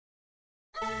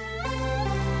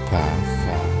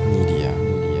Path Media.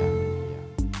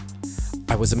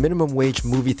 I was a minimum wage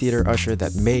movie theater usher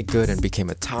that made good and became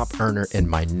a top earner in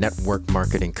my network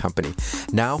marketing company.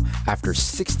 Now, after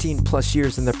 16 plus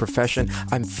years in the profession,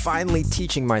 I'm finally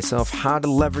teaching myself how to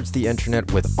leverage the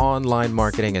internet with online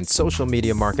marketing and social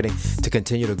media marketing to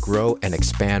continue to grow and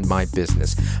expand my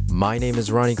business. My name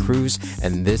is Ronnie Cruz,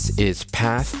 and this is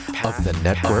Path of the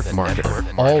Network Marketer.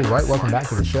 All right, welcome back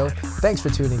to the show. Thanks for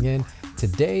tuning in.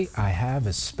 Today, I have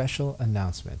a special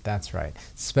announcement. That's right,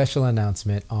 special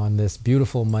announcement on this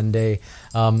beautiful Monday.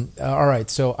 All right,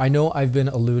 so I know I've been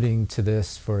alluding to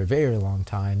this for a very long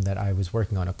time that I was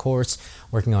working on a course,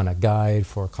 working on a guide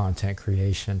for content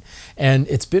creation, and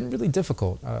it's been really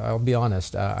difficult. I'll be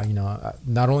honest.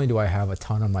 Not only do I have a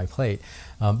ton on my plate,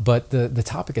 but the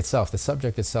topic itself, the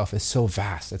subject itself, is so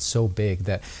vast. It's so big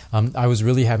that I was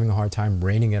really having a hard time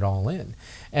reining it all in,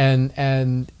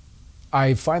 and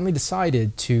I finally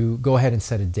decided to go ahead and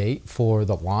set a date for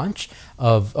the launch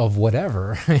of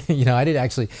whatever. I did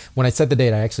actually, when I set the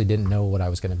date, I actually didn't know what I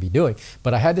was going to be doing,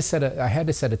 but I had to set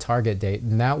a target date,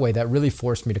 and that way, that really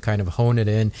forced me to kind of hone it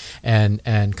in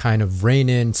and kind of rein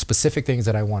in specific things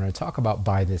that I wanted to talk about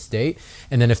by this date.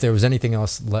 And then if there was anything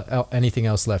else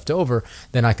left over,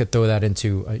 then I could throw that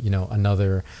into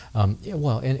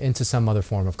into some other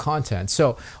form of content.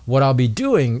 So what I'll be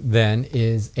doing then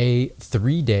is a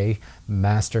 3-day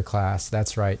masterclass.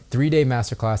 That's right, 3-day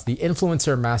masterclass, the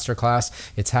Influencer Masterclass.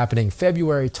 It's happening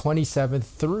February 27th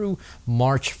through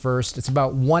March 1st. It's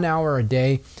about 1 hour a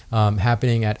day,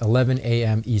 happening at 11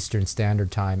 a.m. Eastern Standard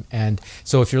Time. And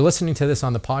so if you're listening to this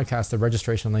on the podcast, the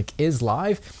registration link is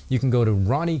live. You can go to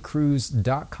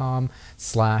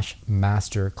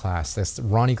ronniecruz.com/masterclass. That's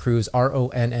Ronnie Cruz,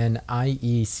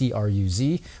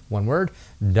 RONNIECRUZ, one word,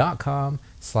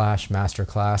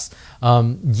 .com/masterclass.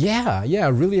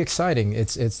 Really exciting.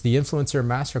 It's the Influencer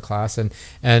Masterclass,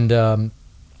 and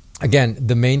again,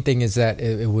 the main thing is that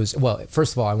it was, well,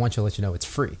 first of all, I want to let you know it's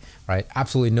free, right?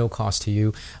 Absolutely no cost to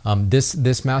you. This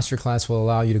masterclass will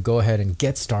allow you to go ahead and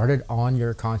get started on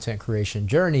your content creation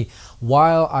journey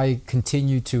while I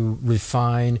continue to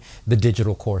refine the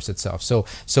digital course itself. So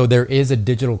there is a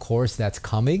digital course that's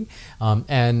coming,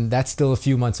 and that's still a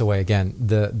few months away. Again,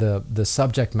 the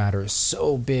subject matter is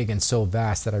so big and so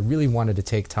vast that I really wanted to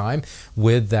take time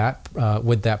with that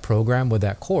program, with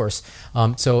that course.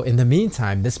 So in the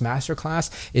meantime, this masterclass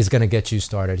is going to get you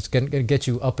started. It's going to get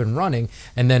you up and running,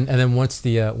 and then once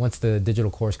the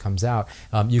digital course comes out,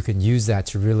 you can use that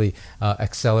to really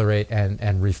accelerate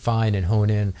and refine and hone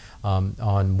in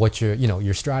on what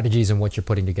your strategies and what you're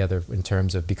putting together in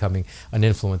terms of becoming an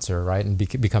influencer, right, and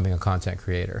becoming a content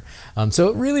creator.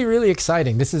 So really, really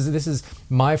exciting. This is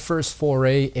my first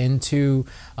foray into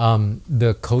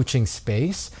the coaching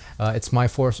space. It's my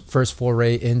first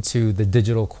foray into the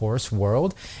digital course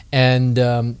world, and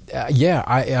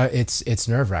it's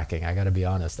nerve-wracking. I got to be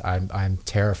honest. I'm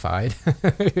terrified.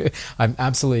 I'm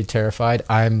absolutely terrified.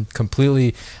 I'm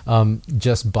completely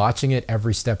just botching it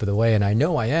every step of the way, and I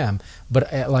know I am. But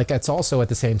it's also at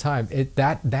the same time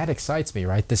that excites me,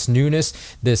 right? This newness,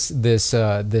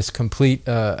 this complete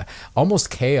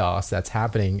almost chaos that's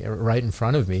happening right in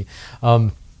front of me.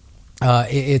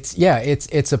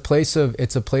 It's a place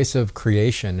of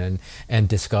creation and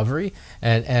discovery,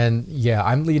 and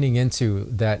I'm leaning into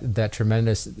that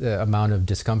tremendous amount of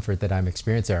discomfort that I'm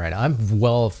experiencing right now. I'm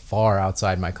far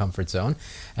outside my comfort zone.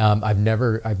 I've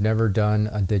never done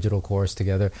a digital course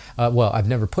together. I've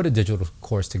never put a digital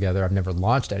course together. I've never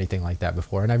launched anything like that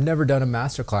before, and I've never done a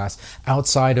masterclass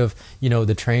outside of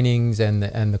the trainings and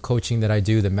the coaching that I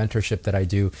do, the mentorship that I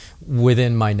do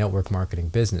within my network marketing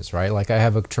business. Right, like I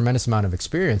have a tremendous amount of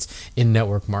experience in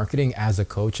network marketing as a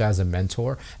coach, as a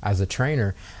mentor, as a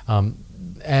trainer,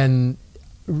 and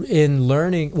in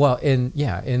learning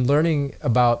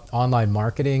about online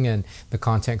marketing and the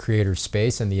content creator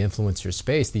space and the influencer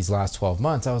space these last 12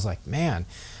 months, I was like, man,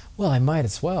 well, I might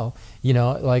as well,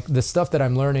 like the stuff that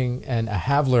I'm learning and I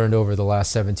have learned over the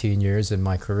last 17 years in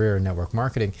my career in network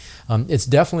marketing. It's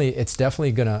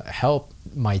definitely going to help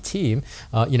my team.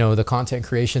 The content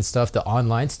creation stuff, the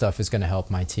online stuff is going to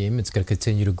help my team. It's going to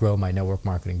continue to grow my network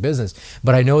marketing business.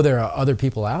 But I know there are other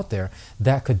people out there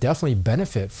that could definitely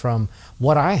benefit from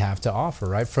what I have to offer,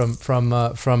 right? From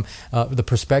the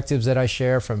perspectives that I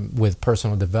share with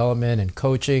personal development and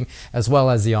coaching, as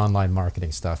well as the online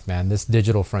marketing stuff, man. This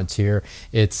digital frontier,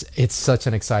 it's such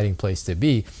an exciting place to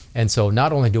be. And so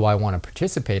not only do I want to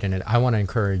participate in it, I want to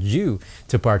encourage you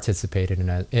to participate in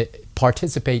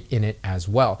it as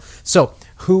well. So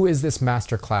who is this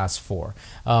masterclass for?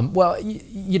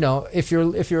 If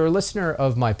you're a listener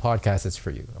of my podcast, it's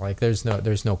for you. Like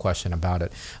there's no question about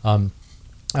it.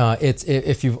 It's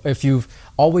if you've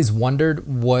always wondered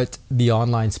what the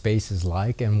online space is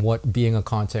like and what being a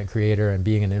content creator and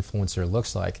being an influencer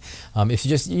looks like, if you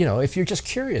just if you're just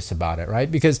curious about it,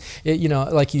 right? Because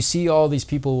like you see all these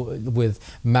people with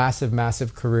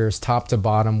massive careers, top to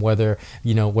bottom, whether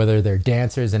they're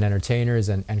dancers and entertainers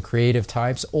and creative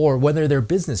types, or whether they're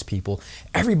business people,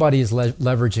 everybody is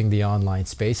leveraging the online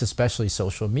space, especially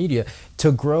social media,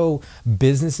 to grow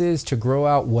businesses, to grow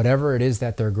out whatever it is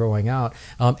that they're growing out,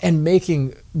 and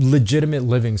making legitimate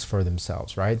livings for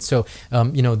themselves, right? So,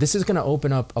 this is going to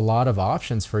open up a lot of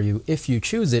options for you if you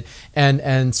choose it.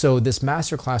 And so this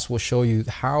masterclass will show you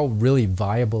how really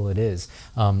viable it is,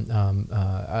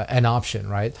 an option,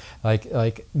 right?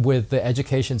 Like with the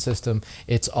education system,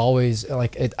 it's always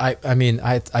like it.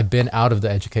 I've been out of the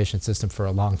education system for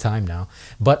a long time now,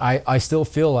 but I still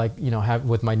feel like,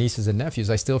 with my nieces and nephews,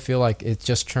 I still feel like it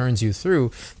just churns you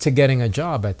through to getting a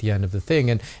job at the end of the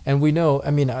thing. And we know,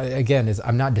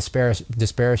 I'm not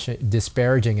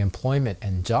disparaging employment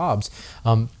and jobs,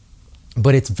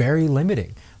 but it's very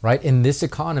limiting, right? In this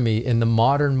economy, in the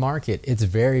modern market, it's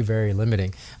very, very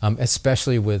limiting,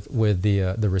 especially with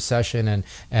the recession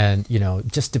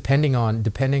and just depending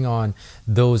on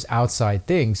those outside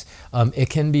things, it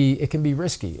can be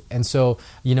risky. And so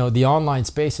the online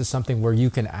space is something where you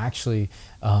can actually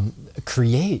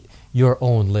create your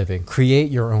own living, create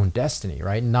your own destiny,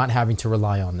 right? Not having to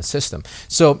rely on the system.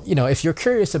 So, if you're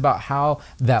curious about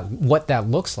what that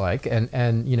looks like and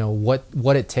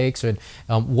what it takes and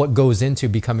what goes into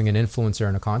becoming an influencer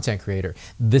and a content creator,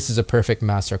 this is a perfect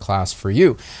masterclass for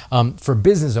you. For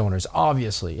business owners,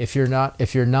 obviously, if you're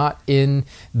not in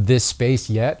this space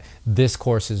yet, this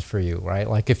course is for you, right?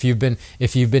 Like if you've been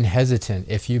hesitant,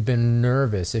 if you've been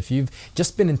nervous, if you've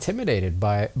just been intimidated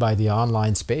by the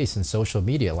online space and social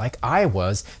media, like I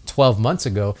was 12 months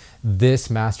ago, this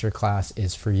masterclass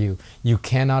is for you. You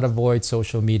cannot avoid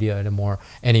social media anymore.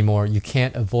 You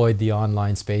can't avoid the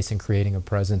online space and creating a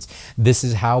presence. This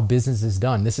is how business is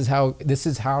done. This is how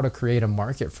to create a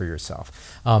market for yourself.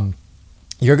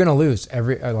 You're gonna lose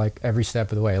every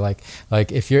step of the way. Like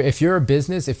if you're a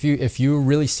business, if you're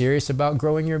really serious about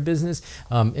growing your business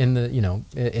in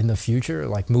the future,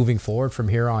 like moving forward from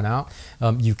here on out,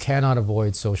 you cannot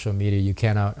avoid social media. You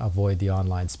cannot avoid the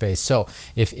online space. So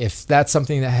if that's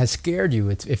something that has scared you,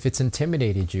 if it's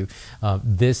intimidated you,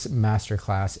 this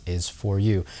masterclass is for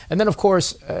you. And then of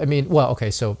course,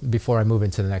 so before I move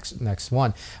into the next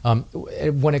one,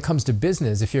 when it comes to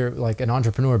business, if you're like an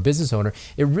entrepreneur, business owner,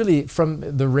 it really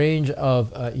from the range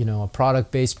of a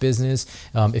product-based business,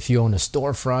 if you own a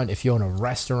storefront, if you own a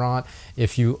restaurant,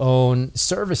 if you own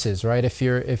services, right? If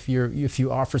you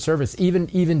offer service,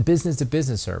 even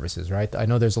business-to-business services, right? I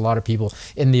know there's a lot of people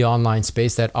in the online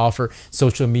space that offer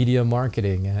social media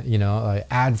marketing,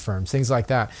 ad firms, things like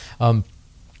that.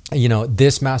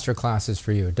 This masterclass is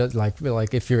for you. It does,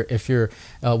 like if you're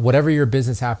whatever your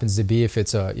business happens to be, if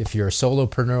you're a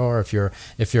solopreneur,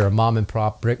 if you're a mom and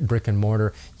pop brick and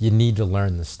mortar, you need to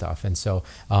learn this stuff. And so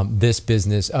this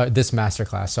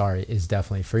masterclass, is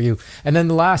definitely for you. And then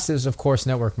the last is of course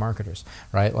network marketers,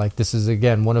 right? Like this is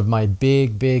again one of my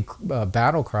big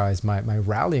battle cries, my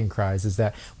rallying cries is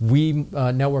that we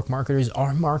network marketers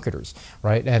are marketers,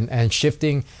 right? And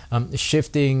shifting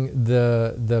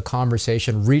the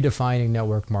conversation, redefining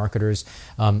network marketers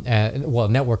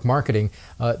network marketing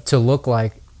to look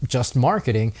like just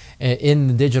marketing in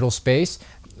the digital space.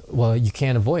 Well, you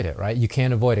can't avoid it, right? You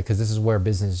can't avoid it because this is where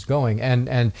business is going.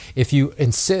 And if you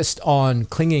insist on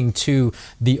clinging to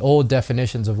the old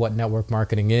definitions of what network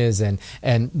marketing is and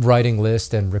writing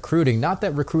lists and recruiting, not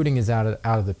that recruiting is out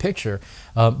of the picture,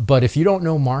 but if you don't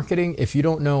know marketing, if you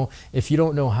don't know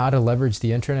how to leverage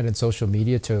the internet and social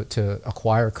media to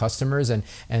acquire customers and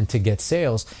to get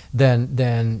sales,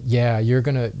 then you're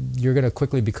gonna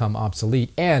quickly become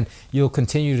obsolete, and you'll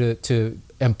continue to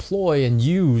employ and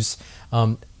use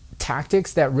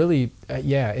tactics that really,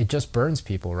 it just burns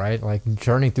people, right? Like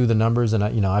churning through the numbers, and I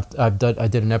did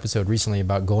an episode recently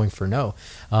about going for no.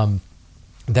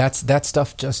 That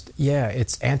stuff just,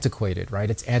 it's antiquated, right?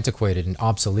 It's antiquated and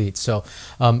obsolete. So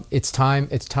it's time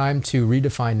to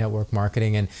redefine network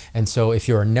marketing. And so if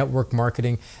you're a network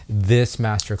marketing, this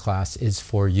masterclass is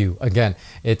for you. Again,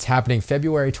 it's happening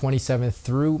February 27th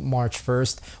through March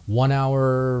 1st, 1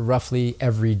 hour roughly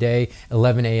every day,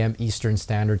 11 a.m. Eastern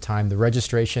Standard Time. The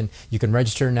registration, you can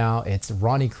register now. It's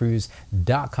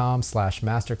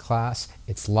ronniecruz.com/masterclass.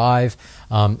 It's live.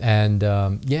 I'm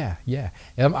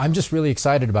just really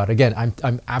excited about it. Again,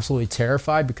 I'm absolutely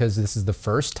terrified because this is the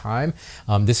first time.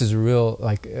 This is a real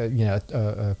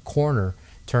a corner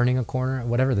turning a corner,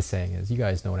 whatever the saying is. You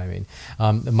guys know what I mean.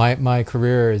 My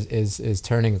career is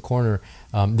turning a corner.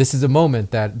 This is a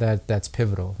moment that's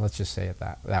pivotal. Let's just say it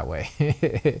that way.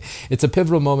 It's a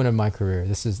pivotal moment in my career.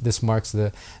 This marks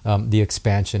the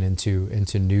expansion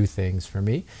into new things for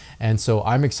me, and so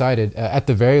I'm excited. At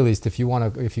the very least, if you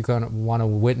want to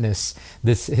witness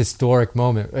this historic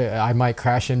moment, I might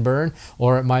crash and burn,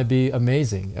 or it might be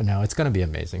amazing. No, it's going to be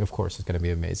amazing. Of course, it's going to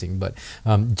be amazing. But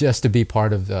just to be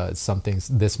part of something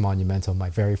this monumental, my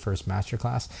very first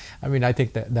masterclass, I mean, I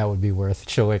think that would be worth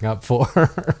showing up for.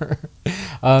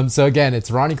 So again, it's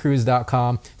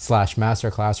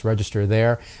ronniecruz.com/masterclass. Register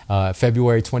there.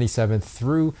 February 27th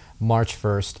through March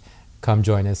 1st. Come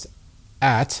join us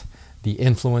at the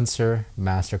Influencer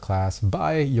Masterclass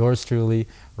by yours truly,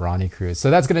 Ronnie Cruz.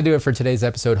 So that's going to do it for today's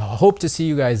episode. Hope to see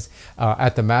you guys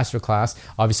at the Masterclass.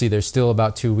 Obviously, there's still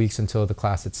about 2 weeks until the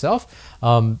class itself,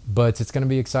 but it's going to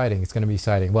be exciting. It's going to be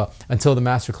exciting. Well, until the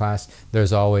Masterclass,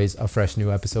 there's always a fresh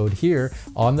new episode here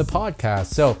on the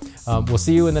podcast. So we'll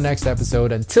see you in the next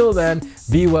episode. Until then,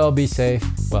 be well, be safe.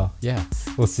 Well, yeah,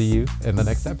 we'll see you in the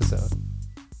next episode.